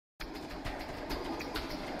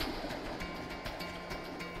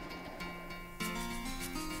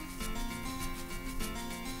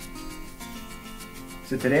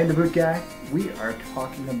So today in the Boot Guy, we are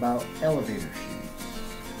talking about elevator shoes.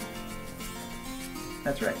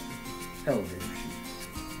 That's right, elevator shoes.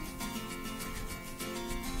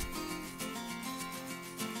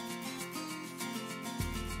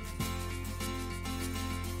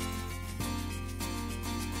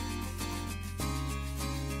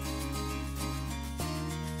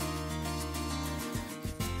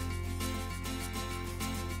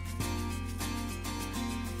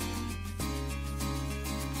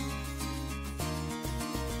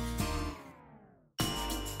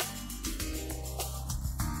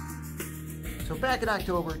 So back in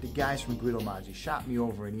October, the guys from GuidoMaggi shot me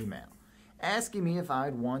over an email asking me if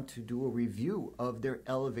I'd want to do a review of their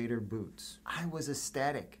elevator boots. I was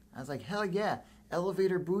ecstatic. I was like, hell yeah,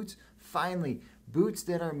 elevator boots? Finally, boots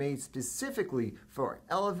that are made specifically for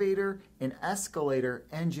elevator and escalator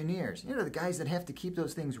engineers. You know, the guys that have to keep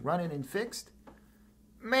those things running and fixed?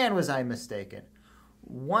 Man, was I mistaken.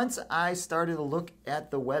 Once I started to look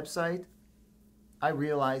at the website, I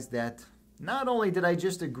realized that not only did I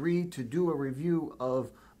just agree to do a review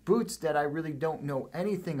of boots that I really don't know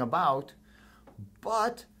anything about,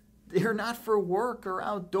 but they're not for work or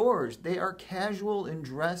outdoors. They are casual and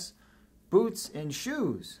dress boots and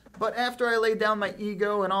shoes. But after I laid down my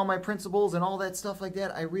ego and all my principles and all that stuff like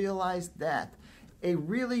that, I realized that a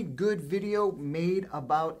really good video made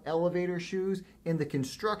about elevator shoes, in the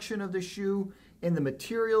construction of the shoe, in the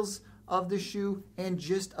materials of the shoe, and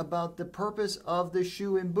just about the purpose of the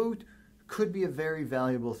shoe and boot could be a very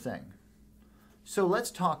valuable thing. So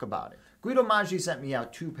let's talk about it. GuidoMaggi sent me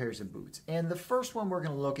out 2 pairs of boots, and the first one we're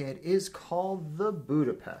going to look at is called the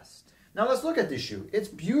Budapest. Now let's look at this shoe. It's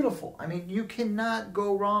beautiful. I mean, you cannot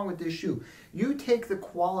go wrong with this shoe. You take the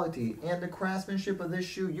quality and the craftsmanship of this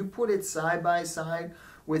shoe, you put it side by side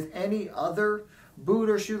with any other boot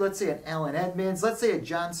or shoe, let's say an Allen Edmonds, let's say a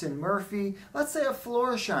Johnson Murphy, let's say a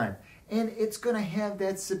Florsheim, and it's going to have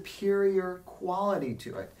that superior quality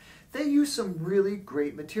to it. They use some really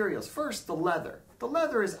great materials. First, the leather. The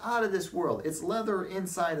leather is out of this world. It's leather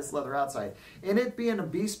inside, it's leather outside. And it being a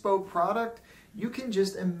bespoke product, you can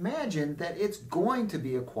just imagine that it's going to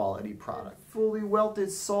be a quality product. Fully welted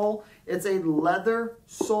sole. It's a leather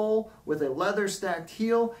sole with a leather stacked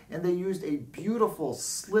heel, and they used a beautiful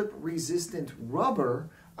slip-resistant rubber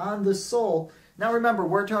on the sole. Now remember,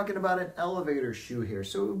 we're talking about an elevator shoe here,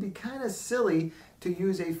 so it would be kind of silly to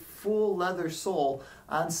use a full leather sole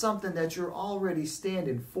on something that you're already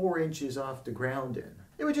standing 4 inches off the ground in.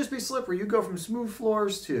 It would just be slippery. You go from smooth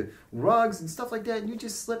floors to rugs and stuff like that, and you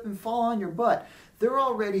just slip and fall on your butt. They're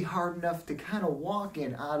already hard enough to kind of walk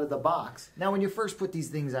in out of the box. Now, when you first put these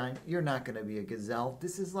things on, you're not going to be a gazelle.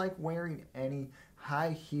 This is like wearing any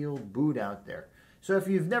high-heeled boot out there. So if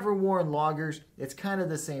you've never worn loggers, it's kind of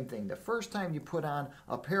the same thing. The first time you put on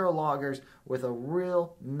a pair of loggers with a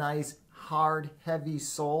real nice, hard, heavy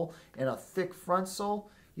sole and a thick front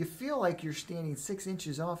sole, you feel like you're standing 6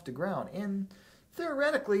 inches off the ground. And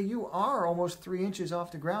theoretically, you are almost 3 inches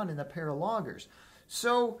off the ground in a pair of loggers.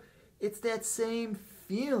 So it's that same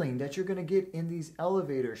feeling that you're going to get in these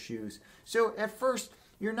elevator shoes. So at first,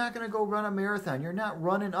 you're not going to go run a marathon. You're not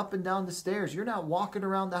running up and down the stairs. You're not walking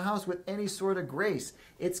around the house with any sort of grace.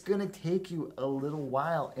 It's going to take you a little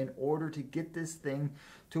while in order to get this thing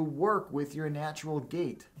to work with your natural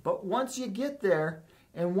gait. But once you get there,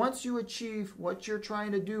 and once you achieve what you're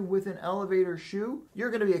trying to do with an elevator shoe,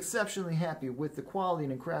 you're going to be exceptionally happy with the quality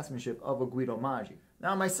and craftsmanship of a GuidoMaggi.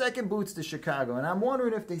 Now, my second boot's the Chicago, and I'm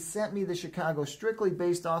wondering if they sent me the Chicago strictly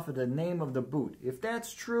based off of the name of the boot. If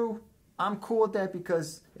that's true, I'm cool with that,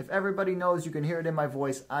 because if everybody knows, you can hear it in my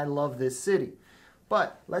voice, I love this city.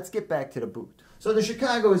 But let's get back to the boot. So the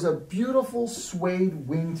Chicago is a beautiful suede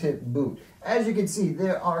wingtip boot. As you can see,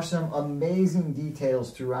 there are some amazing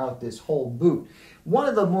details throughout this whole boot. One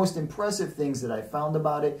of the most impressive things that I found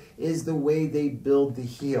about it is the way they build the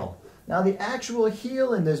heel. Now, the actual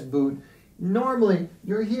heel in this boot, normally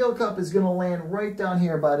your heel cup is going to land right down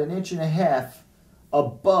here about 1.5 inches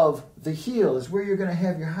above the heel is where you're going to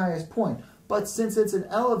have your highest point. But since it's an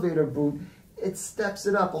elevator boot, it steps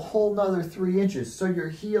it up a whole nother 3 inches, so your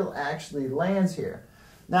heel actually lands here.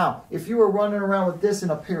 Now, if you were running around with this in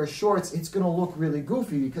a pair of shorts, it's going to look really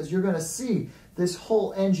goofy, because you're going to see this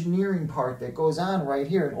whole engineering part that goes on right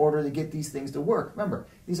here in order to get these things to work. Remember,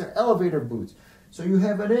 these are elevator boots. So you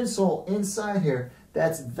have an insole inside here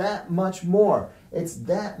that's that much more. It's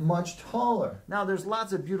that much taller. Now, there's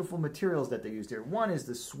lots of beautiful materials that they used here. One is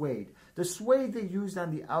the suede. The suede they used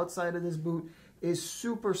on the outside of this boot is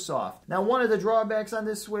super soft. Now, one of the drawbacks on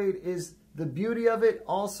this suede is The beauty of it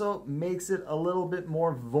also makes it a little bit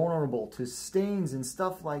more vulnerable to stains and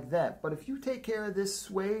stuff like that. But if you take care of this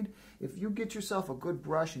suede, if you get yourself a good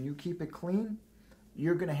brush and you keep it clean,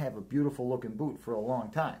 you're going to have a beautiful looking boot for a long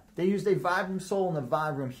time. They used a Vibram sole and a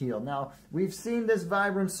Vibram heel. Now, we've seen this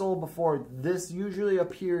Vibram sole before. This usually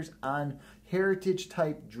appears on heritage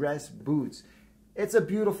type dress boots. It's a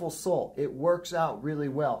beautiful sole. It works out really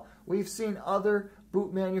well. We've seen other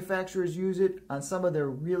boot manufacturers use it on some of their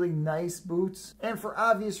really nice boots, and for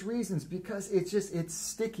obvious reasons, because it's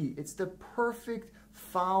sticky. It's the perfect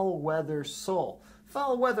foul weather sole.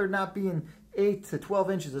 Foul weather not being 8 to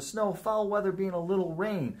 12 inches of snow, foul weather being a little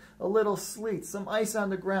rain, a little sleet, some ice on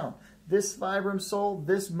the ground. This Vibram sole,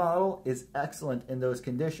 this model, is excellent in those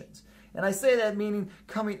conditions. And I say that meaning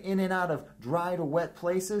coming in and out of dry to wet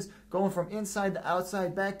places, going from inside to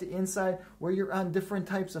outside, back to inside, where you're on different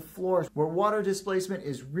types of floors, where water displacement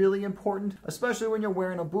is really important, especially when you're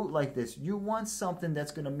wearing a boot like this. You want something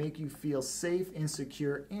that's going to make you feel safe and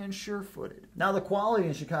secure and sure-footed. Now, the quality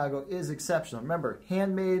in Chicago is exceptional. Remember,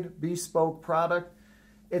 handmade, bespoke product.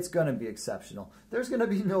 It's going to be exceptional. There's going to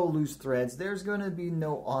be no loose threads. There's going to be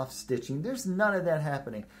no off-stitching. There's none of that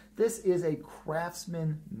happening. This is a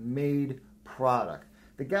craftsman-made product.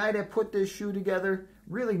 The guy that put this shoe together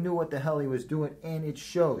really knew what the hell he was doing, and it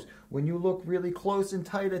shows. When you look really close and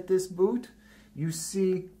tight at this boot, you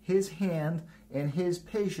see his hand and his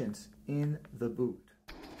patience in the boot.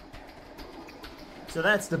 So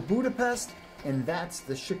that's the Budapest, and that's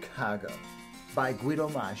the Chicago by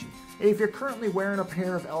GuidoMaggi. If you're currently wearing a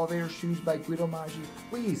pair of elevator shoes by GuidoMaggi,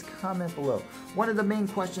 please comment below. One of the main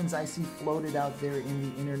questions I see floated out there in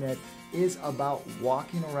the internet is about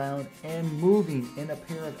walking around and moving in a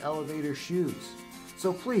pair of elevator shoes.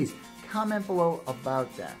 So please, comment below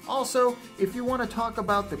about that. Also, if you want to talk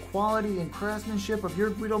about the quality and craftsmanship of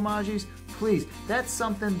your GuidoMaggis, please, that's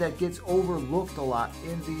something that gets overlooked a lot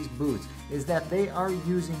in these boots, is that they are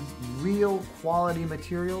using real quality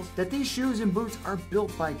materials, that these shoes and boots are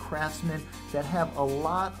built by craftsmen that have a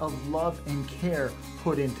lot of love and care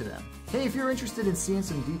put into them. Hey, if you're interested in seeing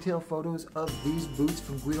some detailed photos of these boots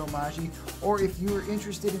from GuidoMaggi, or if you're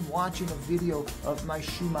interested in watching a video of my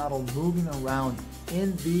shoe model moving around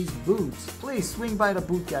in these boots, please swing by to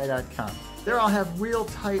bootguy.com. There I'll have real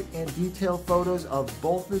tight and detailed photos of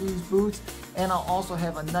both of these boots, and I'll also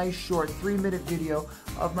have a nice short 3-minute video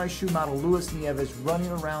of my shoe model Luis Nieves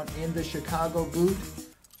running around in the Chicago boot,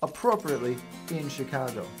 appropriately in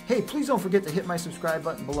Chicago. Hey, please don't forget to hit my subscribe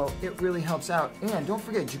button below. It really helps out. And don't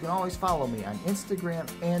forget, you can always follow me on Instagram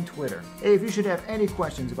and Twitter. Hey, if you should have any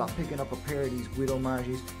questions about picking up a pair of these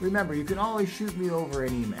GuidoMaggis, remember, you can always shoot me over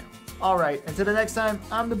an email. All right, until the next time,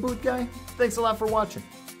 I'm the Boot Guy. Thanks a lot for watching.